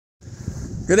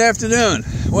Good afternoon.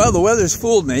 Well, the weather's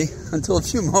fooled me until a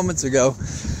few moments ago.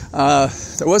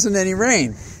 There wasn't any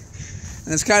rain.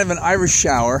 And it's kind of an Irish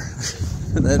shower.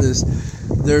 That is,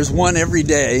 there's one every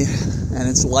day, and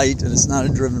it's light, and it's not a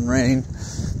driven rain.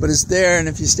 But it's there, and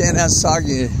if you stand out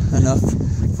soggy enough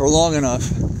for long enough,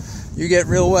 you get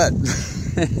real wet.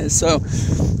 So, I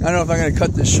don't know if I'm going to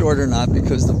cut this short or not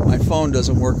because my phone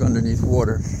doesn't work underneath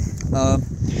water.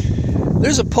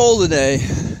 There's a poll today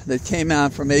that came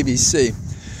out from ABC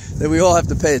that we all have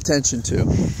to pay attention to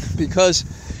because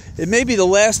it may be the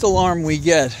last alarm we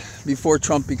get before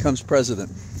Trump becomes president.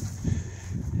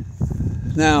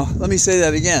 Now, let me say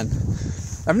that again.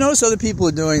 I've noticed other people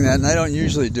are doing that, and I don't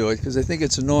usually do it because I think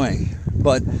it's annoying.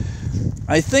 But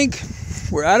I think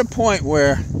we're at a point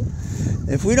where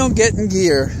if we don't get in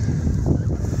gear,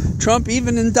 Trump,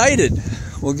 even indicted,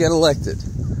 will get elected.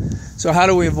 So how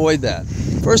do we avoid that?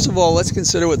 First of all, let's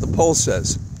consider what the poll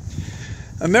says.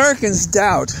 Americans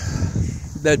doubt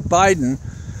that Biden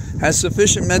has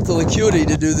sufficient mental acuity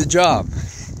to do the job.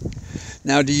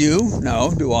 Now, do you?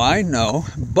 No. Do I? No.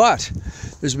 But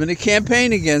there's been a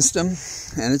campaign against him,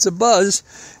 and it's a buzz,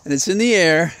 and it's in the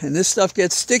air, and this stuff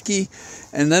gets sticky,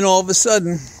 and then all of a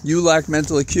sudden, you lack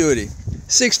mental acuity.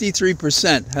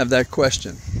 63% have that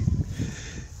question.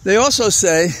 They also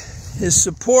say his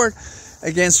support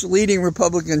against leading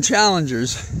Republican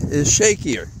challengers is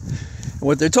shakier. And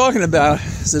what they're talking about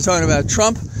is they're talking about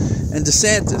Trump and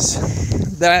DeSantis.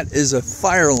 That is a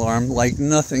fire alarm like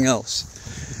nothing else.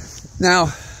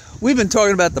 Now, we've been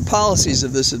talking about the policies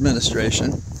of this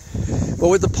administration, but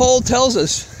what the poll tells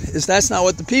us is that's not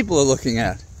what the people are looking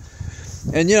at.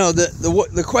 And you know,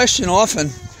 the question often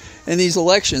in these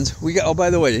elections, we got, oh, by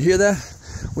the way, you hear that?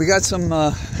 We got some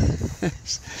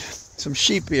some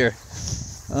sheep here.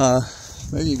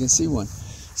 Maybe you can see one.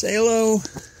 Say hello.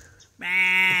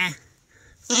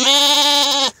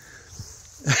 I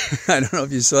don't know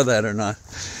if you saw that or not.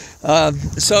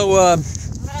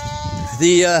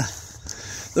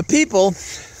 The people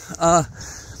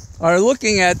are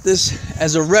looking at this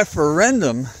as a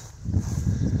referendum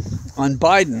on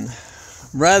Biden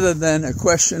rather than a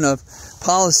question of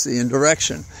policy and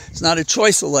direction. It's not a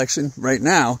choice election right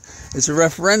now. It's a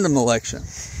referendum election.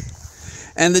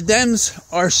 And the Dems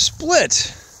are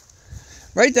split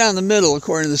right down the middle,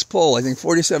 according to this poll. I think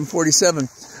 47-47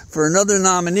 for another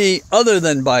nominee other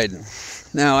than Biden.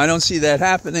 Now, I don't see that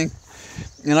happening.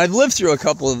 And I've lived through a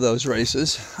couple of those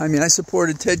races. I mean, I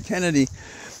supported Ted Kennedy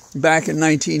back in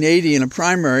 1980 in a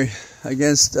primary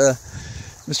against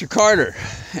Mr. Carter.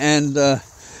 And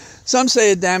some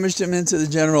say it damaged him into the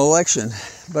general election.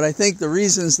 But I think the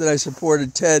reasons that I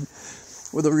supported Ted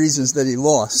were the reasons that he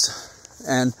lost.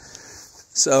 And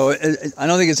so I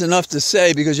don't think it's enough to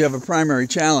say because you have a primary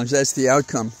challenge, that's the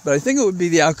outcome. But I think it would be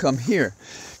the outcome here.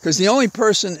 Because the only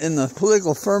person in the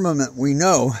political firmament we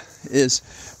know is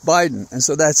Biden. And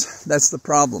so that's the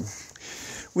problem.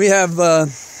 We have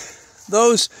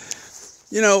those,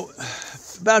 you know,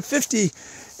 about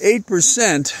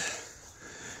 58%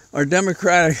 are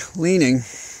Democratic leaning.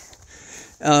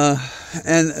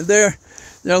 And they're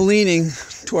leaning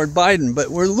toward Biden. But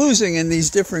we're losing in these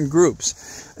different groups.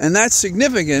 And that's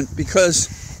significant because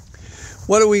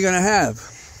what are we going to have?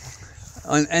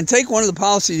 And take one of the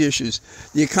policy issues,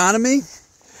 the economy.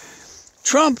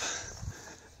 Trump,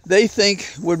 they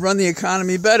think, would run the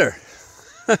economy better.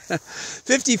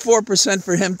 54%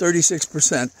 for him,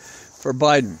 36% for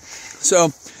Biden.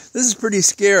 So this is pretty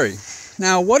scary.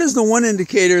 Now, what is the one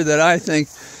indicator that I think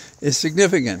is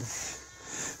significant?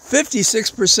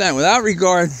 56%, without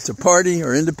regard to party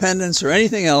or independence or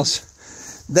anything else,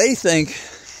 they think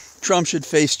Trump should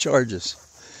face charges.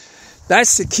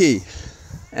 That's the key.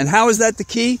 And how is that the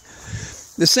key?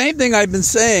 The same thing I've been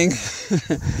saying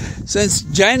since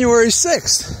January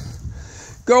 6th.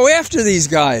 Go after these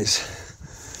guys.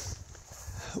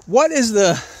 What is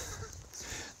the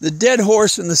dead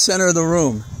horse in the center of the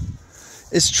room?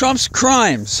 It's Trump's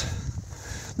crimes.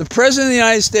 The President of the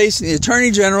United States and the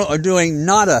Attorney General are doing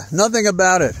nada, nothing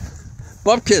about it.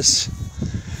 Bupkis.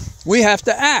 We have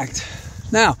to act.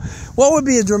 Now, what would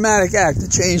be a dramatic act to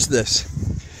change this?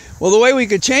 Well, the way we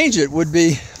could change it would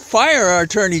be fire our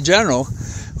Attorney General,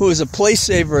 who is a place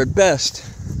saver at best.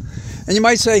 And you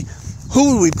might say,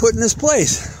 who would we put in this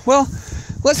place? Well,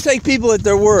 let's take people at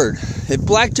their word. If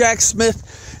Blackjack Smith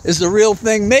is the real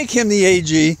thing, make him the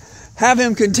AG, have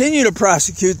him continue to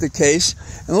prosecute the case,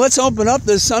 and let's open up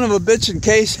this son of a bitchin'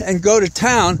 case and go to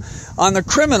town on the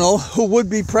criminal who would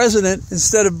be president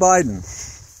instead of Biden.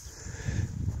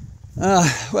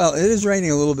 Well, it is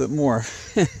raining a little bit more.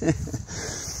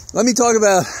 Let me talk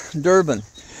about Durbin.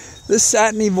 This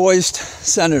satiny-voiced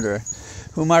senator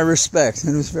whom I respect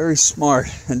and who's very smart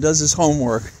and does his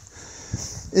homework,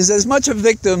 is as much a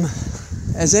victim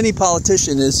as any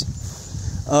politician is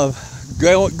of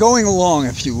going along,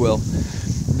 if you will,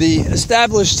 the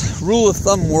established rule of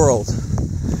thumb world.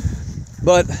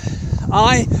 But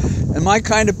I and my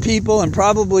kind of people, and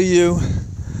probably you,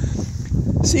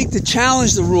 seek to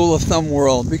challenge the rule of thumb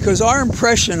world, because our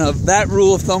impression of that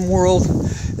rule of thumb world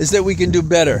is that we can do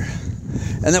better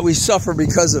and that we suffer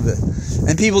because of it.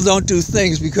 And people don't do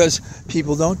things because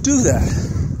people don't do that.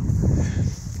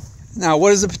 Now,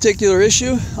 what is the particular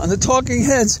issue? On the Talking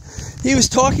Heads, he was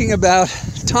talking about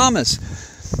Thomas.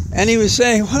 And he was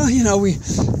saying, well, you know, we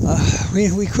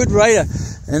could write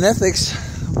an ethics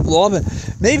law, but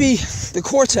maybe the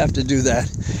courts have to do that.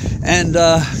 And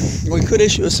we could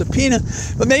issue a subpoena,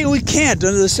 but maybe we can't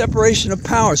under the separation of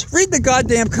powers. Read the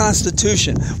goddamn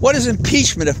Constitution. What is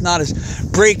impeachment if not a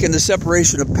break in the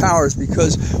separation of powers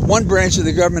because one branch of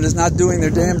the government is not doing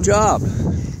their damn job?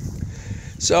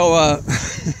 So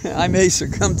I may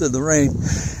succumb to the rain.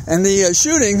 And the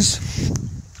shootings,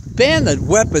 bandit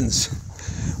weapons,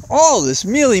 all this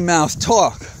mealy-mouthed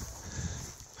talk.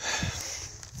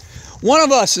 One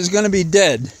of us is going to be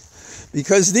dead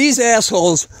because these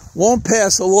assholes won't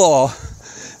pass a law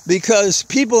because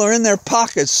people are in their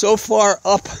pockets so far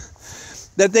up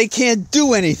that they can't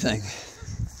do anything.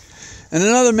 And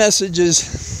another message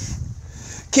is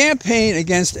campaign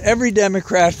against every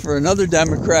Democrat for another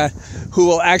Democrat who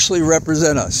will actually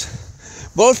represent us.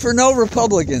 Vote for no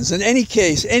Republicans in any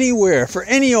case, anywhere, for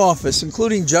any office,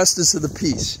 including Justice of the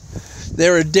Peace.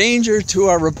 They're a danger to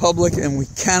our republic and we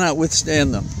cannot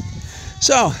withstand them.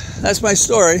 So, that's my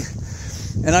story.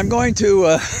 And I'm going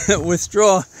to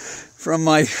withdraw from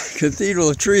my cathedral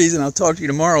of trees, and I'll talk to you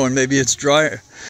tomorrow, and maybe it's drier.